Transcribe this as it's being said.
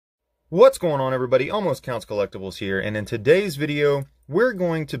What's going on, everybody? Almost Counts Collectibles here, and in today's video we're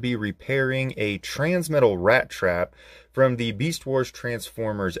going to be repairing a Transmetal Rattrap from the Beast Wars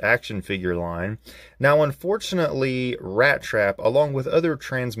Transformers action figure line. Now, unfortunately, Rattrap, along with other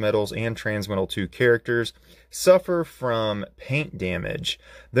Transmetals and Transmetal 2 characters, suffer from paint damage.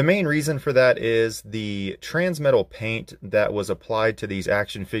 The main reason for that is the Transmetal paint that was applied to these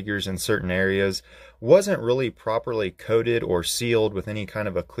action figures in certain areas wasn't really properly coated or sealed with any kind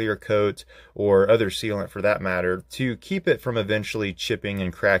of a clear coat or other sealant for that matter to keep it from eventually chipping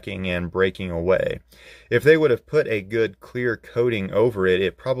and cracking and breaking away. If they would have put a good clear coating over it,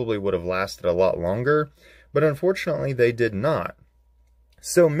 it probably would have lasted a lot longer, but unfortunately they did not.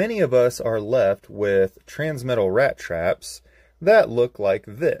 So many of us are left with Transmetal Rattraps that look like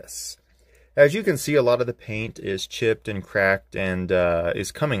this. As you can see, a lot of the paint is chipped and cracked and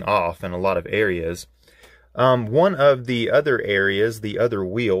is coming off in a lot of areas. One of the other areas, the other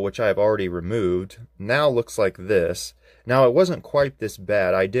wheel, which I've already removed, now looks like this. Now, it wasn't quite this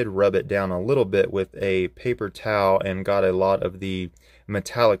bad. I did rub it down a little bit with a paper towel and got a lot of the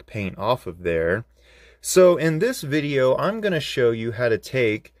metallic paint off of there. So in this video, I'm going to show you how to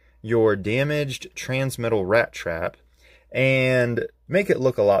take your damaged Transmetal Rattrap and make it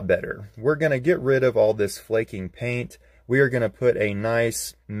look a lot better. We're going to get rid of all this flaking paint. We are going to put a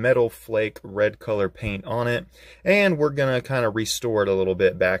nice metal flake red color paint on it, and we're going to kind of restore it a little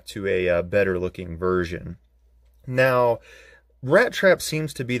bit back to a better looking version. Now, Rattrap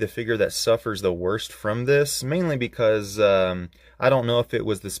seems to be the figure that suffers the worst from this, mainly because I don't know if it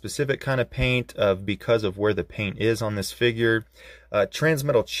was the specific kind of paint because of where the paint is on this figure.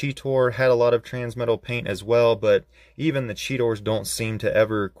 Transmetal Cheetor had a lot of Transmetal paint as well, but even the Cheetors don't seem to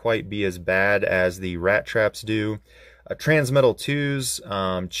ever quite be as bad as the Rattraps do. Transmetal 2's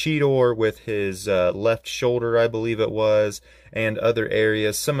Cheetor with his left shoulder, I believe it was, and other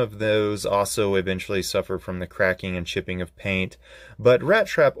areas, some of those also eventually suffer from the cracking and chipping of paint, but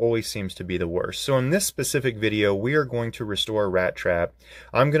Rattrap always seems to be the worst. So in this specific video, we are going to restore Rattrap.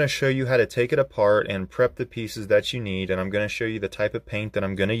 I'm going to show you how to take it apart and prep the pieces that you need, and I'm going to show you the type of paint that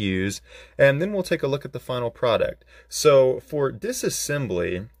I'm going to use, and then we'll take a look at the final product. So for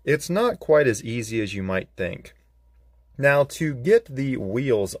disassembly, it's not quite as easy as you might think. Now, to get the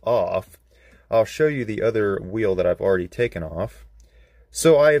wheels off, I'll show you the other wheel that I've already taken off.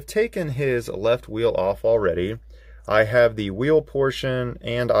 So I have taken his left wheel off already. I have the wheel portion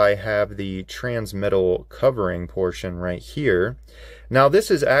and I have the Transmetal covering portion right here. Now, this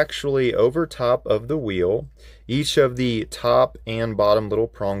is actually over top of the wheel. Each of the top and bottom little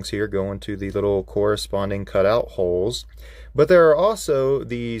prongs here go into the little corresponding cutout holes. But there are also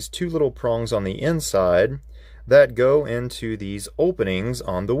these two little prongs on the inside that go into these openings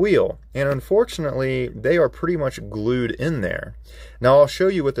on the wheel, and unfortunately they are pretty much glued in there. Now, I'll show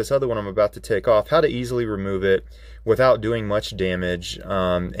you with this other one I'm about to take off how to easily remove it without doing much damage,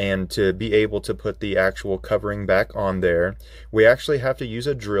 and to be able to put the actual covering back on there. We actually have to use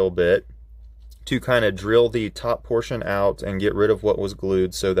a drill bit to kind of drill the top portion out and get rid of what was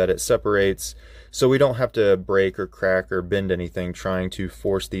glued so that it separates, so we don't have to break or crack or bend anything trying to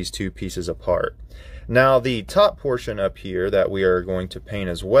force these two pieces apart. Now, the top portion up here that we are going to paint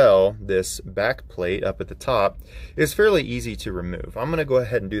as well, this back plate up at the top, is fairly easy to remove. I'm going to go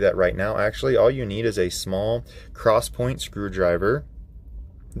ahead and do that right now. Actually, all you need is a small cross-point screwdriver.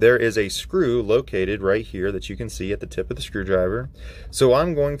 There is a screw located right here that you can see at the tip of the screwdriver. So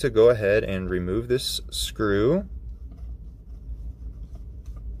I'm going to go ahead and remove this screw.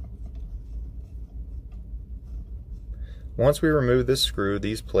 Once we remove this screw,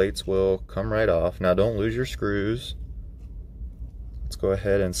 these plates will come right off. Now, don't lose your screws. Let's go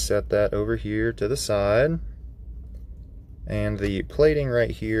ahead and set that over here to the side. And the plating right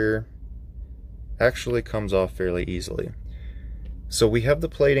here actually comes off fairly easily. So we have the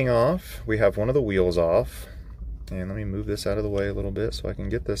plating off, we have one of the wheels off, and let me move this out of the way a little bit so I can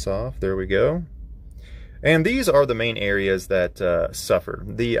get this off. There we go. And these are the main areas that suffer.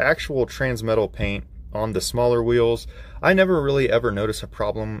 The actual Transmetal paint on the smaller wheels, I never really ever notice a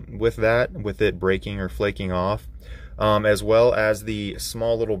problem with that, with it breaking or flaking off, as well as the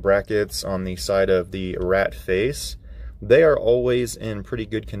small little brackets on the side of the rat face. They are always in pretty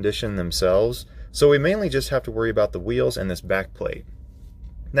good condition themselves. So we mainly just have to worry about the wheels and this back plate.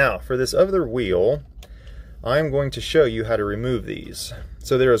 Now, for this other wheel, I'm going to show you how to remove these.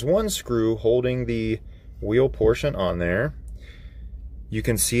 So there is one screw holding the wheel portion on there. You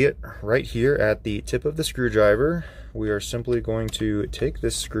can see it right here at the tip of the screwdriver. We are simply going to take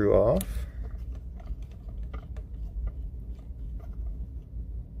this screw off.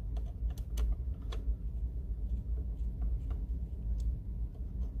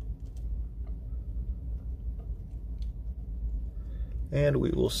 And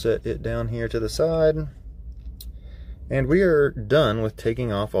we will set it down here to the side. And we are done with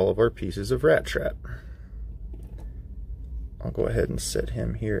taking off all of our pieces of rat trap. I'll go ahead and set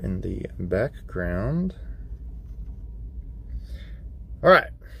him here in the background.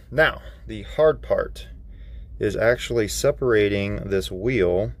 Alright, now the hard part is actually separating this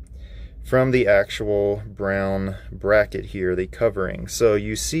wheel from the actual brown bracket here, the covering. So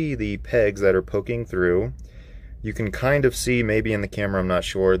you see the pegs that are poking through. You can kind of see, maybe in the camera, I'm not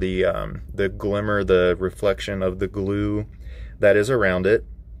sure, the glimmer, the reflection of the glue that is around it.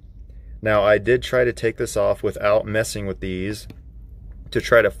 Now, I did try to take this off without messing with these to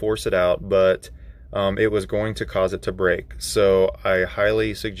try to force it out, but it was going to cause it to break. So I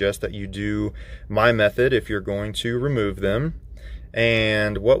highly suggest that you do my method if you're going to remove them.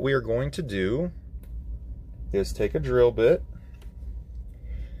 And what we are going to do is take a drill bit.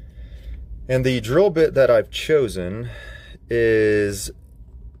 And the drill bit that I've chosen is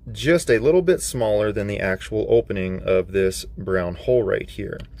just a little bit smaller than the actual opening of this brown hole right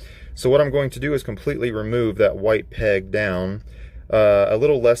here. So what I'm going to do is completely remove that white peg down a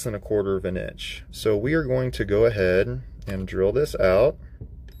little less than 1/4 of an inch. So we are going to go ahead and drill this out.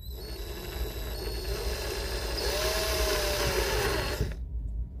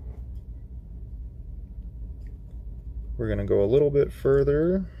 We're going to go a little bit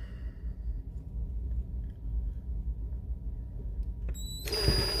further.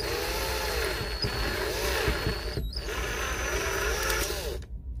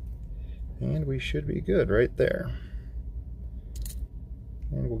 And we should be good right there.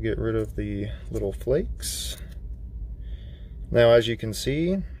 And we'll get rid of the little flakes. Now, as you can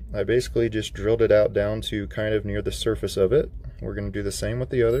see, I basically just drilled it out down to kind of near the surface of it. We're going to do the same with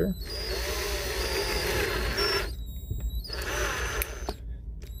the other.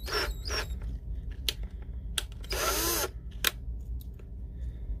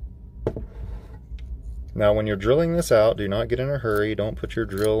 Now, when you're drilling this out, do not get in a hurry. Don't put your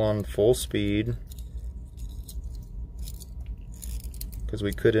drill on full speed, because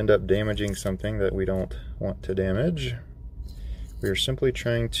we could end up damaging something that we don't want to damage. We are simply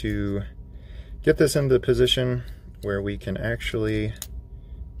trying to get this into the position where we can actually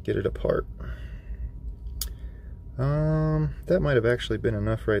get it apart. That might have actually been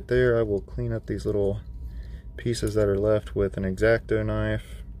enough right there. I will clean up these little pieces that are left with an X-Acto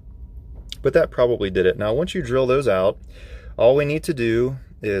knife. But that probably did it. Now, once you drill those out, all we need to do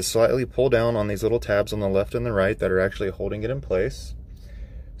is slightly pull down on these little tabs on the left and the right that are actually holding it in place.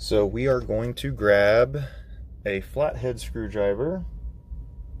 So we are going to grab a flathead screwdriver.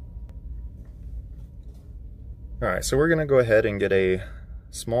 Alright, so we're going to go ahead and get a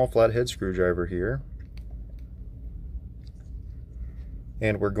small flathead screwdriver here.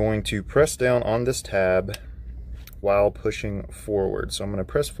 And we're going to press down on this tab while pushing forward. So I'm going to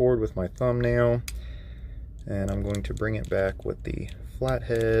press forward with my thumbnail, and I'm going to bring it back with the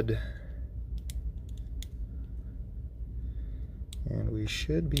flathead, and we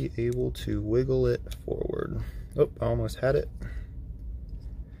should be able to wiggle it forward. Oh, I almost had it.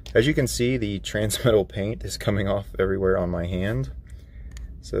 As you can see, the transmetal paint is coming off everywhere on my hand,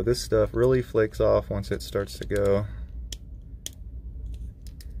 so this stuff really flakes off once it starts to go.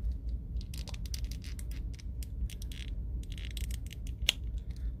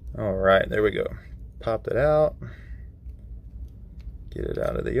 Alright, there we go. Popped it out. Get it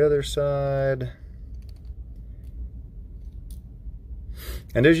out of the other side.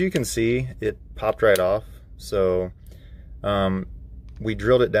 And as you can see, it popped right off. So we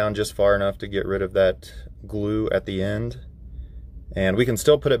drilled it down just far enough to get rid of that glue at the end. And we can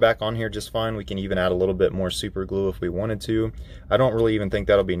still put it back on here just fine. We can even add a little bit more super glue if we wanted to. I don't really even think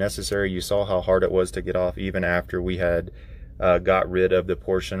that'll be necessary. You saw how hard it was to get off even after we had got rid of the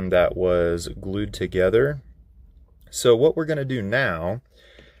portion that was glued together. So what we're going to do now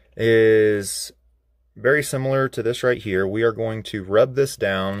is very similar to this right here. We are going to rub this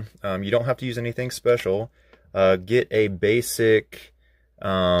down. You don't have to use anything special. Get a basic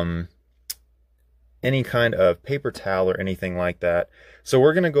any kind of paper towel or anything like that. So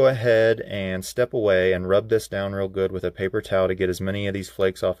we're going to go ahead and step away and rub this down real good with a paper towel to get as many of these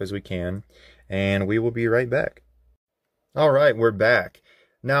flakes off as we can, and we will be right back. Alright, we're back.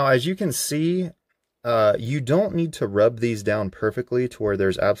 Now, as you can see, you don't need to rub these down perfectly to where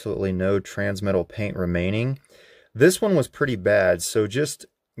there's absolutely no transmetal paint remaining. This one was pretty bad, so just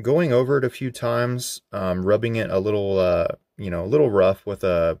going over it a few times, rubbing it a little, a little rough with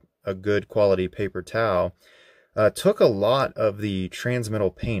a good quality paper towel, took a lot of the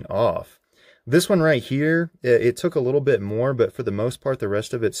transmetal paint off. This one right here, it took a little bit more, but for the most part, the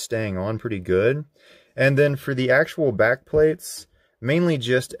rest of it's staying on pretty good. And then for the actual back plates, mainly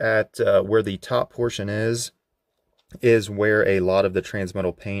just at where the top portion is where a lot of the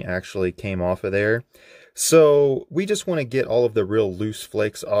Transmetal paint actually came off of there. So we just want to get all of the real loose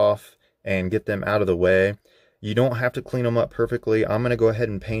flakes off and get them out of the way. You don't have to clean them up perfectly. I'm going to go ahead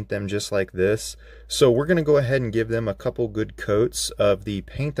and paint them just like this. So we're going to go ahead and give them a couple good coats of the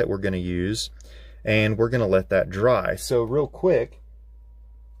paint that we're going to use, and we're going to let that dry. So real quick,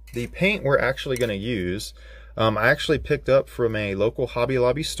 the paint we're actually going to use, I actually picked up from a local Hobby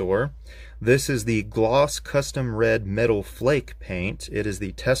Lobby store. This is the Gloss Custom Red Metal Flake paint. It is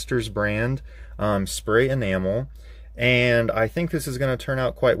the Testors brand spray enamel, and I think this is going to turn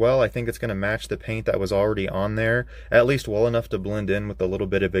out quite well. I think it's going to match the paint that was already on there, at least well enough to blend in with a little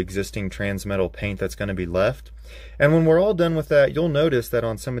bit of existing Transmetal paint that's going to be left. And when we're all done with that, you'll notice that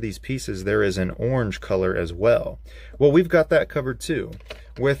on some of these pieces there is an orange color as well. Well, we've got that covered too.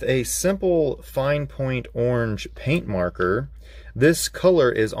 With a simple fine point orange paint marker, this color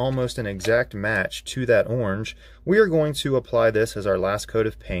is almost an exact match to that orange. We are going to apply this as our last coat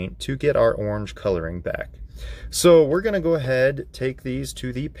of paint to get our orange coloring back. So we're going to go ahead, take these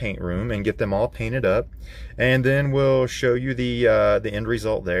to the paint room and get them all painted up, and then we'll show you the end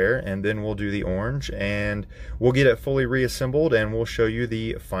result there, and then we'll do the orange and we'll get it fully reassembled and we'll show you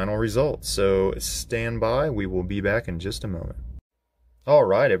the final result. So stand by, we will be back in just a moment. All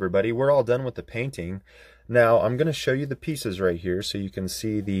right, everybody, we're all done with the painting. Now I'm going to show you the pieces right here so you can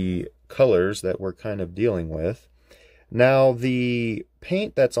see the colors that we're kind of dealing with. Now the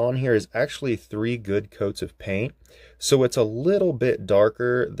paint that's on here is actually 3 good coats of paint, so it's a little bit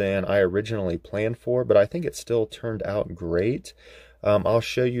darker than I originally planned for, but I think it still turned out great. I'll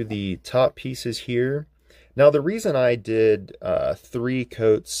show you the top pieces here. Now the reason I did 3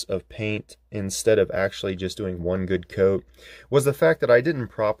 coats of paint instead of actually just doing 1 good coat was the fact that I didn't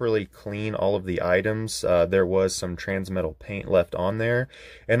properly clean all of the items. There was some Transmetal paint left on there,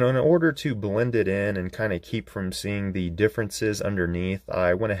 and in order to blend it in and kind of keep from seeing the differences underneath,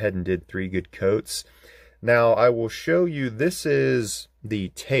 I went ahead and did 3 good coats. Now I will show you, this is the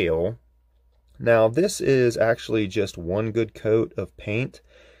tail. Now this is actually just 1 good coat of paint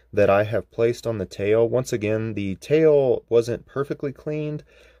that I have placed on the tail. Once again, the tail wasn't perfectly cleaned,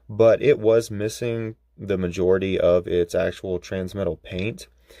 but it was missing the majority of its actual Transmetal paint.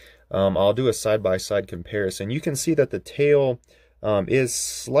 I'll do a side-by-side comparison. You can see that the tail is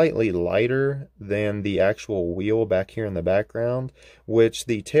slightly lighter than the actual wheel back here in the background, which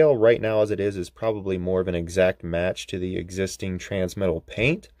the tail right now as it is probably more of an exact match to the existing Transmetal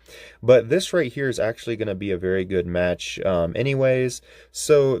paint. But this right here is actually going to be a very good match anyways.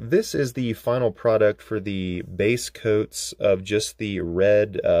 So this is the final product for the base coats of just the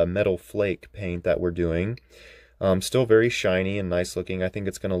red metal flake paint that we're doing. Still very shiny and nice looking. I think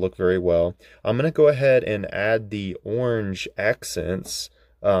it's going to look very well. I'm going to go ahead and add the orange accents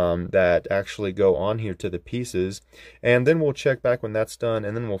that actually go on here to the pieces, and then we'll check back when that's done,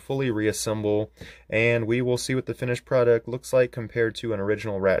 and then we'll fully reassemble and we will see what the finished product looks like compared to an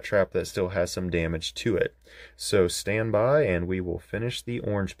original Rattrap that still has some damage to it. So stand by and we will finish the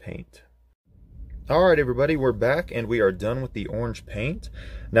orange paint. Alright everybody, we're back and we are done with the orange paint.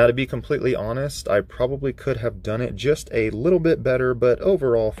 Now to be completely honest, I probably could have done it just a little bit better, but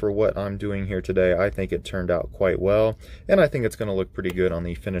overall for what I'm doing here today, I think it turned out quite well, and I think it's going to look pretty good on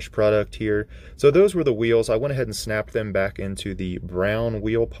the finished product here. So those were the wheels. I went ahead and snapped them back into the brown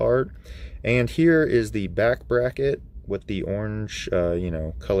wheel part, and here is the back bracket with the orange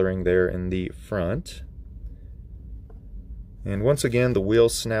coloring there in the front. And once again, the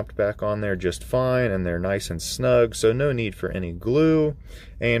wheels snapped back on there just fine, and they're nice and snug, so no need for any glue.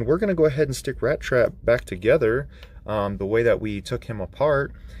 And we're going to go ahead and stick Rattrap back together the way that we took him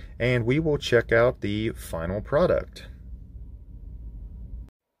apart, and we will check out the final product.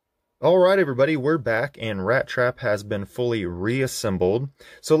 Alright everybody, we're back and Rattrap has been fully reassembled.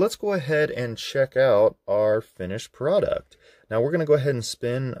 So let's go ahead and check out our finished product. Now we're going to go ahead and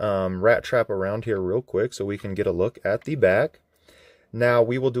spin Rattrap around here real quick so we can get a look at the back. Now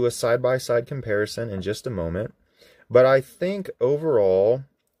we will do a side-by-side comparison in just a moment. But I think overall,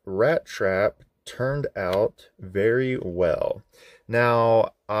 Rattrap turned out very well.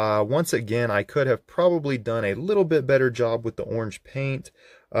 Now, once again, I could have probably done a little bit better job with the orange paint,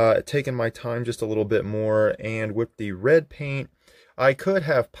 taken my time just a little bit more, and with the red paint, I could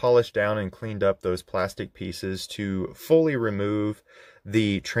have polished down and cleaned up those plastic pieces to fully remove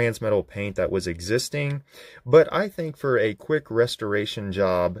the transmetal paint that was existing, but I think for a quick restoration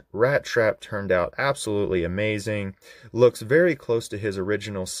job, Rattrap turned out absolutely amazing. Looks very close to his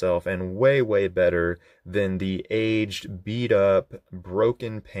original self and way better than the aged, beat up,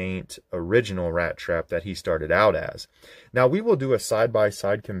 broken paint original Rattrap that he started out as. Now we will do a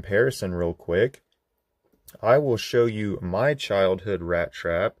side-by-side comparison real quick. I will show you my childhood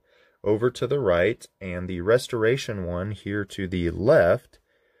Rattrap over to the right and the restoration one here to the left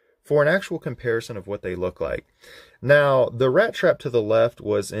for an actual comparison of what they look like. Now, the Rattrap to the left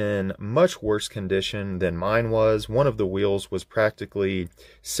was in much worse condition than mine was. One of the wheels was practically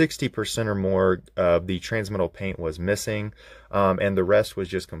 60% or more of the transmetal paint was missing, and the rest was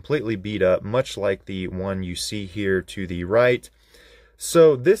just completely beat up, much like the one you see here to the right.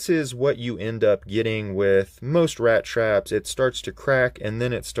 So this is what you end up getting with most Rattraps. It starts to crack and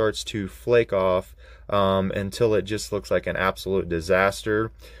then it starts to flake off until it just looks like an absolute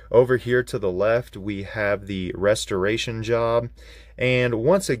disaster. Over here to the left, we have the restoration job. And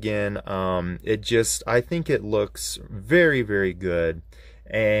once again, I think it looks very good.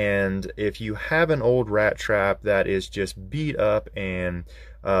 And if you have an old Rattrap that is just beat up and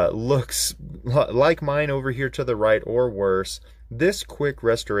looks like mine over here to the right or worse, this quick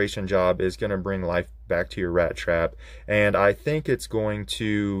restoration job is going to bring life back to your Rattrap, and I think it's going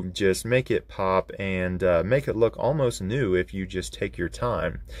to just make it pop and make it look almost new if you just take your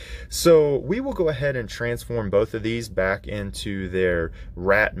time. So we will go ahead and transform both of these back into their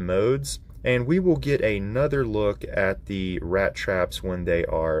rat modes, and we will get another look at the Rattraps when they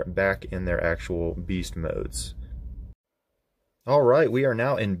are back in their actual beast modes. Alright, we are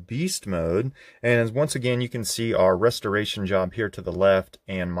now in beast mode, and once again you can see our restoration job here to the left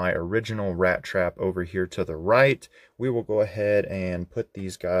and my original Rattrap over here to the right. We will go ahead and put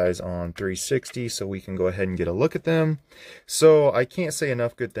these guys on 360 so we can go ahead and get a look at them. So I can't say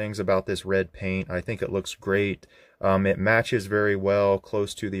enough good things about this red paint. I think it looks great. It matches very well,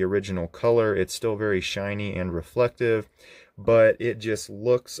 close to the original color. It's still very shiny and reflective, but it just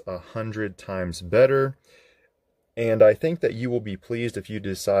looks 100 times better. And I think that you will be pleased if you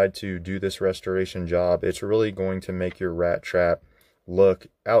decide to do this restoration job. It's really going to make your Rattrap look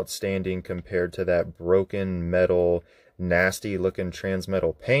outstanding compared to that broken metal, nasty looking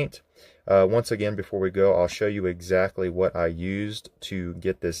transmetal paint. Once again, before we go, I'll show you exactly what I used to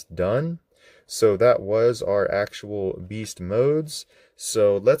get this done. So that was our actual beast modes.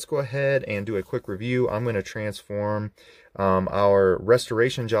 So let's go ahead and do a quick review. I'm going to transform our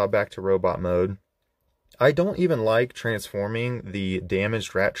restoration job back to robot mode. I don't even like transforming the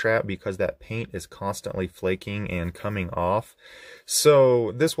damaged Rattrap because that paint is constantly flaking and coming off.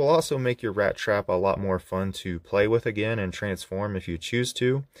 So this will also make your Rattrap a lot more fun to play with again and transform if you choose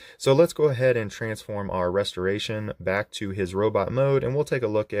to. So let's go ahead and transform our restoration back to his robot mode, and we'll take a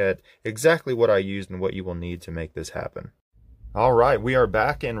look at exactly what I used and what you will need to make this happen. Alright, we are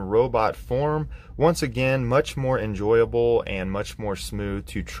back in robot form. Once again, much more enjoyable and much more smooth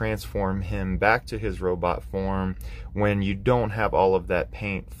to transform him back to his robot form when you don't have all of that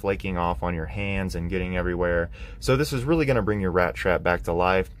paint flaking off on your hands and getting everywhere. So this is really going to bring your Rattrap back to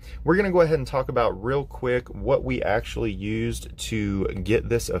life. We're going to go ahead and talk about real quick what we actually used to get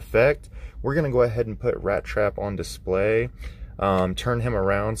this effect. We're going to go ahead and put Rattrap on display, turn him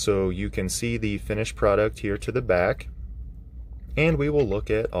around so you can see the finished product here to the back. And we will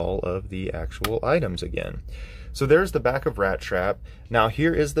look at all of the actual items again. So there's the back of Rattrap. Now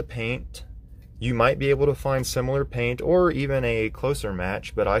here is the paint. You might be able to find similar paint or even a closer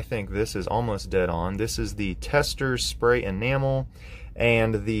match, but I think this is almost dead on. This is the Testors spray enamel,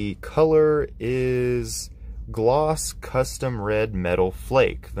 and the color is Gloss Custom Red Metal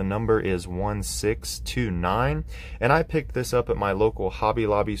Flake. The number is 1629, and I picked this up at my local Hobby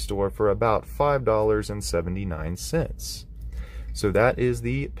Lobby store for about $5.79. So that is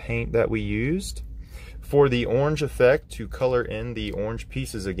the paint that we used. For the orange effect, to color in the orange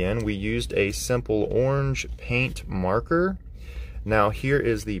pieces again, we used a simple orange paint marker. Now here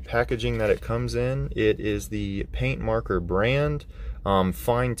is the packaging that it comes in. It is the Paint Marker brand,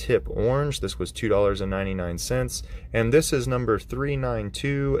 fine tip orange. This was $2.99, and this is number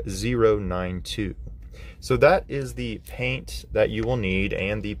 392092. So that is the paint that you will need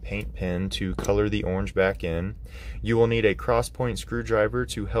and the paint pen to color the orange back in. You will need a cross-point screwdriver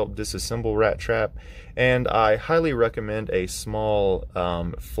to help disassemble Rattrap, and I highly recommend a small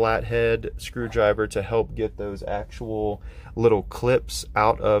flathead screwdriver to help get those actual little clips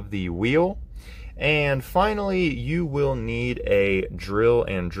out of the wheel. And finally, you will need a drill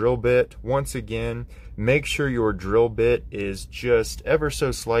and drill bit. Once again, make sure your drill bit is just ever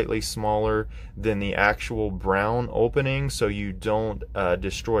so slightly smaller than the actual brown opening so you don't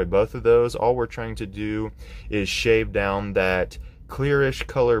destroy both of those. All we're trying to do is shave down that clearish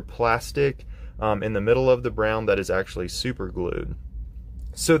color plastic in the middle of the brown that is actually super glued.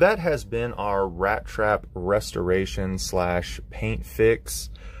 So that has been our rat trap restoration / paint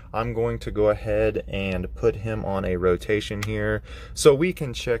fix. I'm going to go ahead and put him on a rotation here so we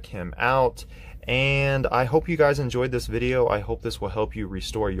can check him out. And I hope you guys enjoyed this video. I hope this will help you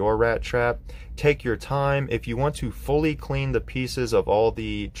restore your rat trap. Take your time. If you want to fully clean the pieces of all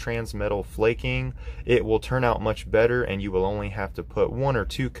the transmetal flaking, it will turn out much better, and you will only have to put 1 or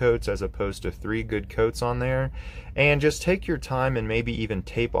 2 coats as opposed to 3 good coats on there. And just take your time and maybe even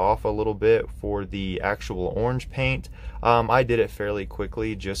tape off a little bit for the actual orange paint. I did it fairly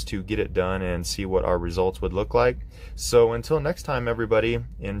quickly just to get it done and see what our results would look like. So until next time, everybody,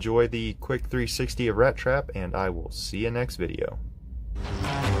 enjoy the quick 360 of Rat Trap, and I will see you next video.